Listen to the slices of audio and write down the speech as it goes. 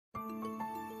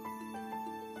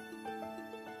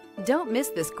Don't miss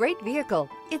this great vehicle.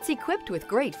 It's equipped with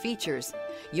great features.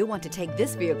 You'll want to take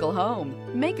this vehicle home.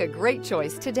 Make a great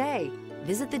choice today.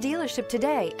 Visit the dealership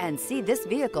today and see this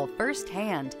vehicle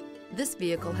firsthand. This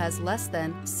vehicle has less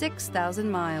than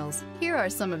 6,000 miles. Here are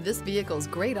some of this vehicle's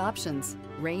great options: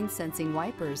 rain sensing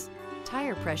wipers,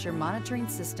 tire pressure monitoring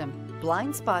system,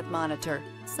 blind spot monitor,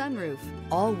 sunroof,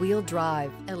 all-wheel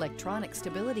drive, electronic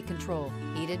stability control,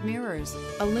 heated mirrors,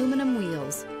 aluminum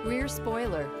wheels, rear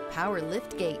spoiler, power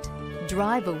lift gate.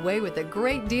 Drive away with a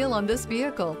great deal on this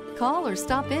vehicle. Call or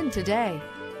stop in today.